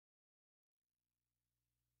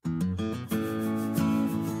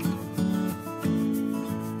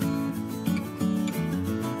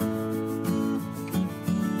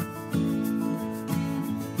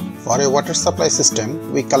For a water supply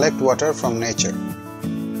system, we collect water from nature.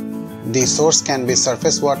 The source can be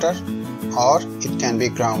surface water or it can be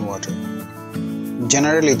groundwater.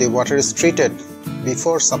 Generally, the water is treated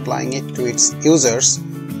before supplying it to its users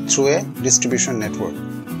through a distribution network.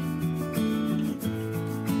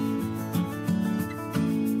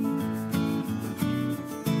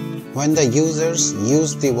 When the users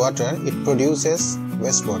use the water, it produces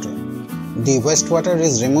wastewater. The wastewater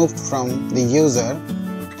is removed from the user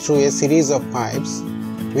through a series of pipes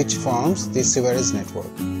which forms the sewerage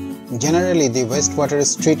network. Generally, the wastewater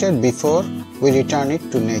is treated before we return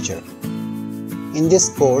it to nature. In this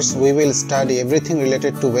course, we will study everything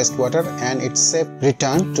related to wastewater and its safe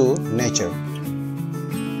return to nature.